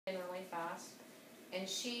and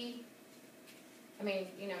she, I mean,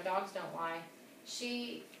 you know, dogs don't lie.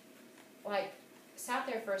 She, like, sat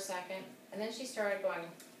there for a second, and then she started going,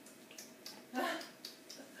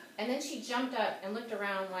 and then she jumped up and looked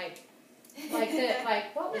around like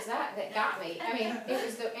what was that got me? I mean,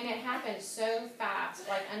 and it happened so fast,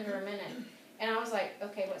 like under a minute. And I was like,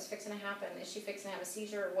 okay, what's fixing to happen? Is she fixing to have a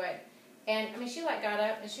seizure or what? And I mean, she like got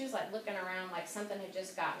up and she was like looking around like something had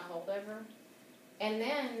just gotten a hold of her. And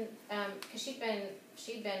then, cause she'd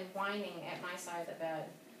been whining at my side of the bed.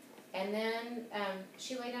 And then,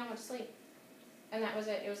 she lay down and went to sleep. And that was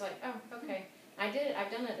it. It was like, oh, okay. I've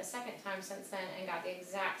done it a second time since then and got the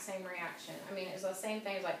exact same reaction. I mean, it was the same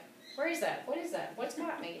thing. It was like, where is that? What is that? What's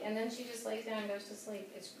got me? And then she just lays down and goes to sleep.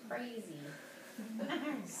 It's crazy.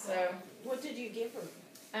 So. What did you give her?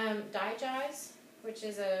 Digize, which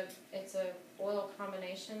is it's a oil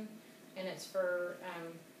combination, and it's for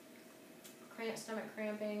stomach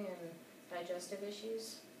cramping and digestive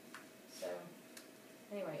issues. So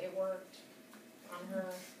anyway, it worked on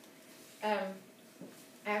her.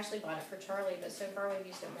 I actually bought it for Charlie, but so far we've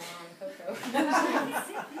used it more on Coco.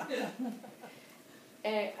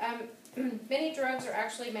 And, many drugs are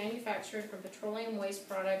actually manufactured from petroleum waste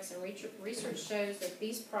products, and research shows that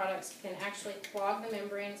these products can actually clog the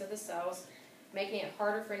membranes of the cells, making it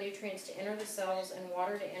harder for nutrients to enter the cells and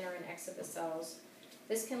water to enter and exit the cells.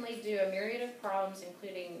 This can lead to a myriad of problems,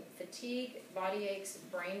 including fatigue, body aches,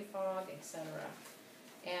 brain fog, etc.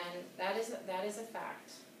 And that is a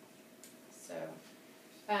fact. So,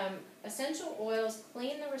 essential oils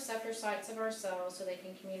clean the receptor sites of our cells so they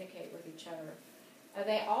can communicate with each other.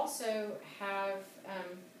 They also have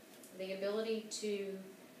the ability to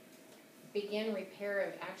begin repair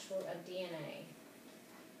of DNA.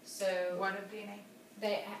 So what of DNA?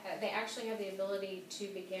 They actually have the ability to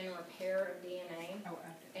begin repair of DNA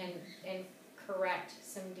and correct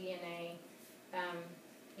some DNA.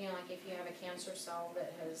 You know, like if you have a cancer cell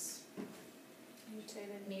that has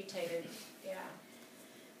mutated,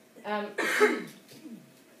 yeah.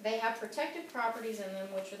 They have protective properties in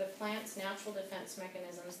them, which are the plant's natural defense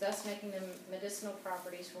mechanisms, thus making them medicinal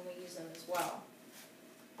properties when we use them as well.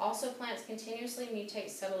 Also, plants continuously mutate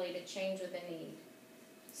subtly to change with the need.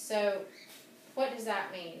 So, what does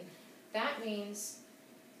that mean? That means,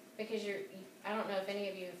 because I don't know if any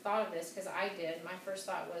of you have thought of this, because I did. My first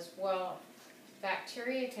thought was, well,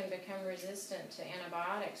 bacteria can become resistant to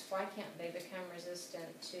antibiotics. Why can't they become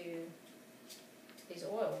resistant to these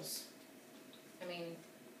oils? I mean,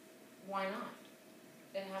 why not?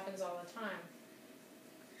 It happens all the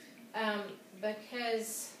time.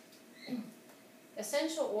 Because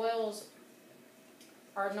essential oils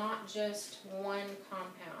are not just one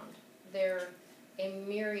compound. They're a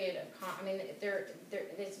myriad of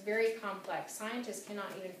it's very complex. Scientists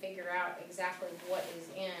cannot even figure out exactly what is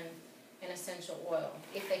in an essential oil.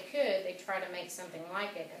 If they could, they'd try to make something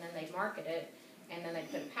like it, and then they'd market it, and then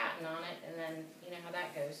they'd put a patent on it, and then you know how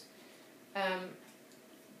that goes.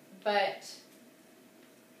 But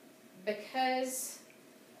because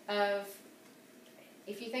of,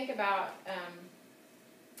 if you think about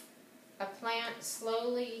a plant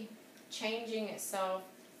slowly changing itself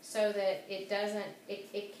so that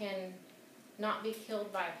it can not be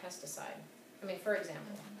killed by a pesticide. I mean, for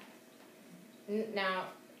example, now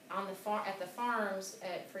on the at the farms,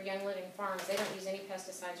 for young living farms, they don't use any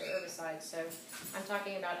pesticides or herbicides. So I'm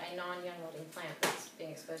talking about a non-young living plant that's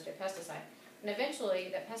being exposed to a pesticide. And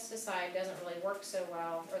eventually, the pesticide doesn't really work so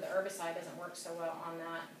well, or the herbicide doesn't work so well on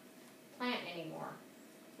that plant anymore.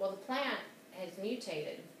 Well, the plant has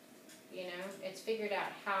mutated. You know, it's figured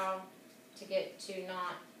out how to get to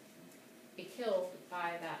not be killed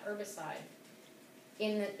by that herbicide.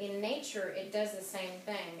 In nature, it does the same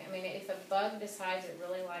thing. I mean, if a bug decides it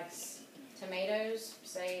really likes tomatoes,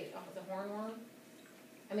 say the hornworm,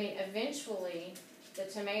 I mean, eventually the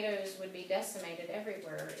tomatoes would be decimated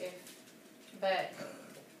everywhere. But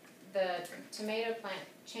the tomato plant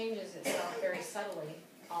changes itself very subtly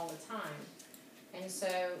all the time, and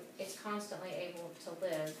so it's constantly able to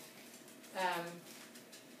live.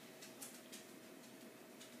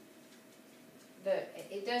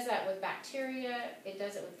 It does that with bacteria, it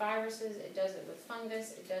does it with viruses, it does it with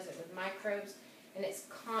fungus, it does it with microbes, and it's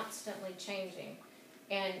constantly changing.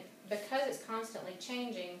 And because it's constantly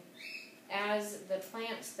changing, as the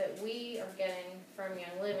plants that we are getting from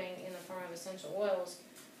Young Living in the form of essential oils,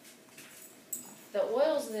 the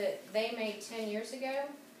oils that they made 10 years ago,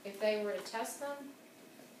 if they were to test them,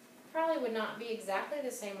 probably would not be exactly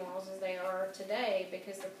the same oils as they are today,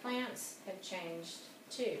 because the plants have changed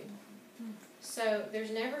too. So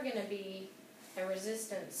there's never going to be a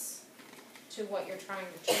resistance to what you're trying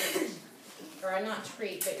to treat, or not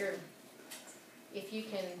treat, but if you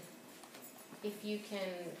can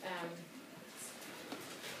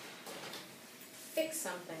fix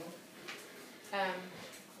something, and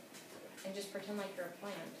just pretend like you're a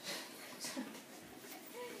plant.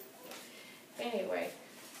 Anyway,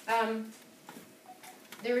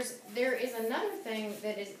 there is another thing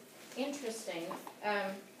that is interesting,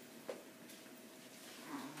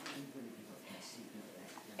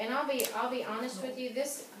 and I'll be honest with you.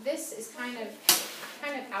 This is kind of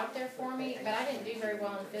out there for me, but I didn't do very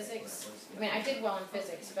well in physics. I mean, I did well in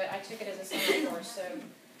physics, but I took it as a summer course, so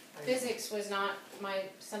physics was not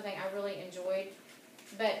something I really enjoyed.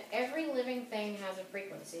 But every living thing has a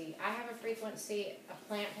frequency. I have a frequency, a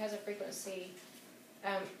plant has a frequency,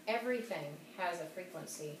 everything has a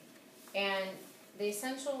frequency. And the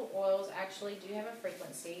essential oils actually do have a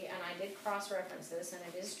frequency, and I did cross-reference this, and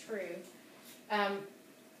it is true.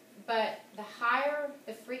 But the higher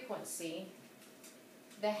the frequency,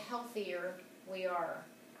 the healthier we are.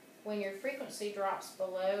 When your frequency drops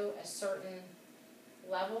below a certain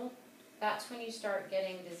level, that's when you start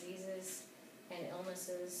getting diseases and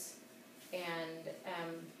illnesses, and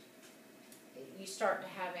you start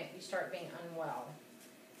being unwell.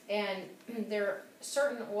 And there are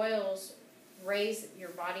certain oils raise your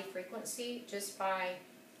body frequency just by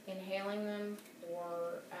inhaling them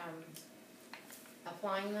or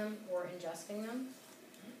applying them or ingesting them.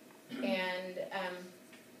 And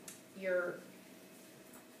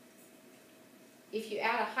if you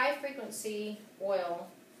add a high frequency oil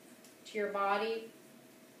to your body,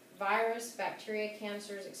 virus, bacteria,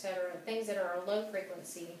 cancers, etc., things that are a low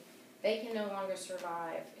frequency, they can no longer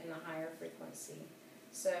survive in the higher frequency.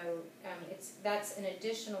 So that's an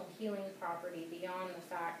additional healing property beyond the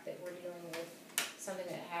fact that we're dealing with something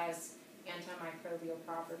that has antimicrobial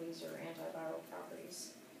properties or antiviral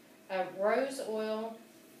properties. Rose oil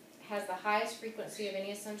has the highest frequency of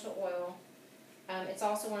any essential oil. It's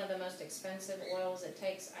also one of the most expensive oils. It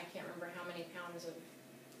takes, I can't remember how many pounds of,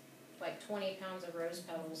 like 20 pounds of rose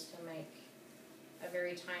petals to make a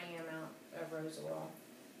very tiny amount of rose oil.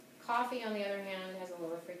 Coffee, on the other hand, has a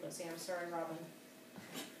lower frequency. I'm sorry, Robin.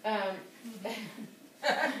 I'm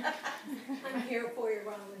here for you,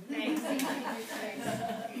 Robin. Thanks.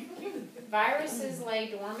 Viruses lay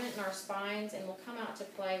dormant in our spines and will come out to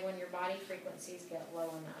play when your body frequencies get low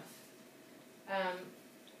enough.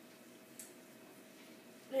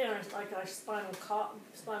 Yeah, it's like our spinal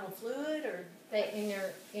fluid, or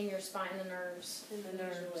In your spine, the nerves. in the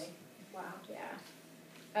nerves. Usually. Wow. Yeah.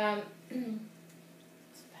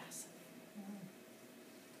 It's fascinating.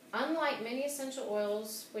 Unlike many essential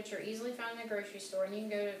oils, which are easily found in the grocery store, and you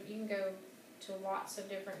can go to lots of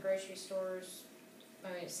different grocery stores.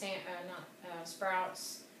 I mean,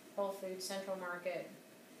 Sprouts, Whole Foods, Central Market.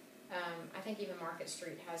 I think even Market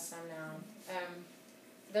Street has some now.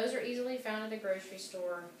 Those are easily found at the grocery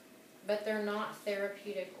store, but they're not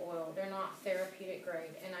therapeutic oil. They're not therapeutic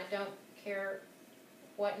grade, and I don't care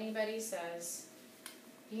what anybody says.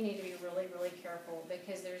 You need to be really, really careful,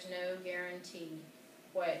 because there's no guarantee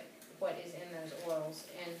what is in those oils.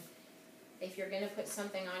 And if you're going to put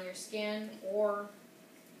something on your skin, or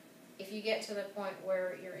if you get to the point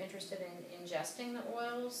where you're interested in ingesting the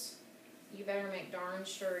oils, you better make darn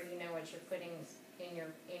sure you know what you're putting in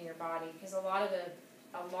your body, because a lot of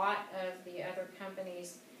the other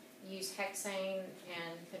companies use hexane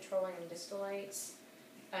and petroleum distillates,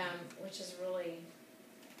 which is really,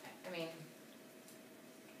 I mean,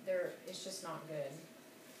 it's just not good.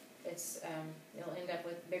 It's you'll end up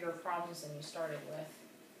with bigger problems than you started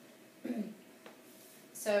with.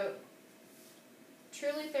 So,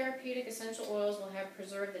 truly therapeutic essential oils will have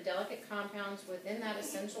preserved the delicate compounds within that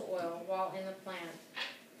essential oil while in the plant.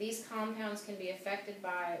 These compounds can be affected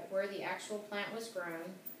by where the actual plant was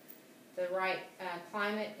grown, the right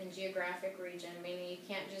climate and geographic region, meaning you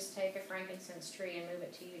can't just take a frankincense tree and move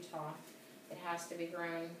it to Utah. It has to be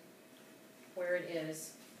grown where it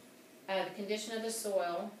is. The condition of the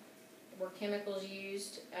soil, were chemicals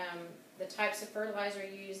used, the types of fertilizer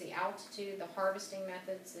used, the altitude, the harvesting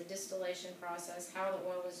methods, the distillation process, how the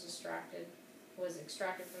oil was extracted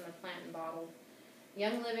from the plant and bottled.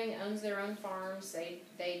 Young Living owns their own farms.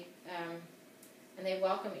 And they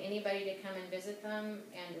welcome anybody to come and visit them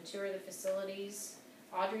and to tour the facilities.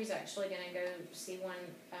 Audrey's actually going to go see one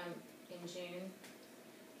in June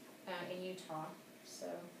in Utah. So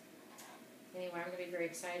anyway, I'm going to be very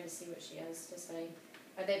excited to see what she has to say.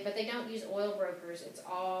 But they don't use oil brokers. It's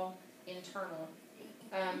all internal.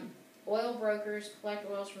 Oil brokers collect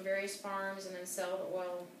oils from various farms and then sell the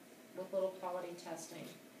oil with little quality testing.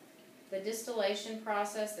 The distillation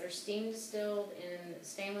process, they're steam distilled in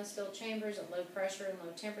stainless steel chambers at low pressure and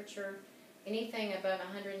low temperature. anything above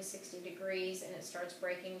 160 degrees and it starts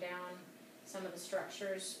breaking down some of the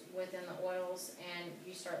structures within the oils and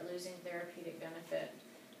you start losing therapeutic benefit.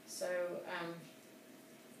 So,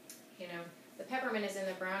 you know, the peppermint is in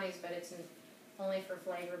the brownies, but it's only for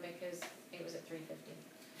flavor because it was at $3.50.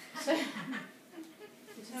 So,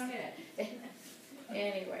 Just good.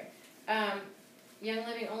 anyway, Young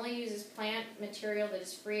Living only uses plant material that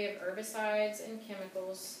is free of herbicides and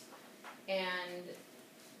chemicals, and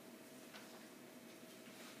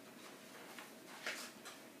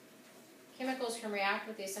chemicals can react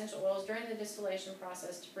with the essential oils during the distillation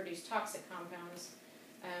process to produce toxic compounds,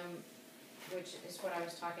 which is what I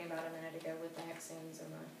was talking about a minute ago with the hexanes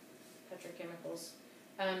and the petrochemicals.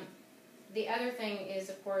 The other thing is,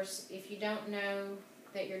 of course, if you don't know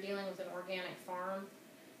that you're dealing with an organic farm,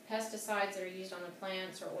 pesticides that are used on the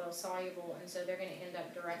plants are oil soluble, and so they're going to end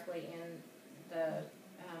up directly in the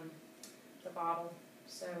bottle.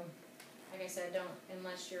 So, like I said, don't,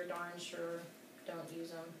 unless you're darn sure, don't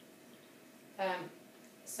use them.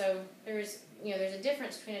 So there's a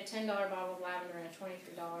difference between a $10 bottle of lavender and a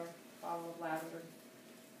 $23 bottle of lavender.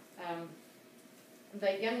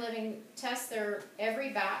 But Young Living tests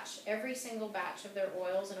every single batch of their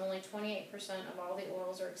oils, and only 28% of all the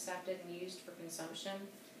oils are accepted and used for consumption.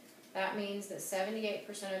 That means that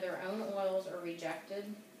 78% of their own oils are rejected.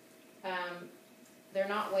 They're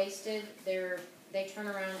not wasted. They turn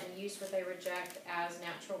around and use what they reject as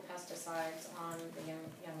natural pesticides on the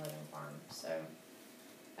Young Living farm. So,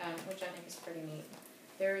 which I think is pretty neat.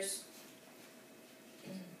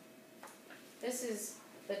 This is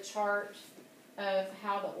the chart of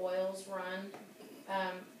how the oils run,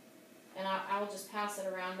 and I'll just pass it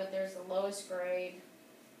around, but there's the lowest grade,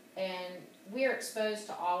 and we're exposed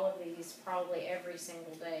to all of these probably every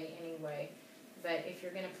single day anyway, but if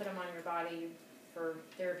you're going to put them on your body for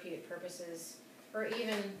therapeutic purposes, or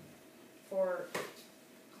even for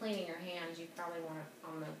cleaning your hands, you probably want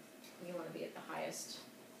to be at the highest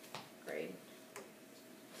grade.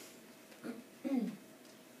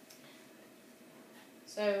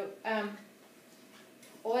 So,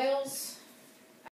 oils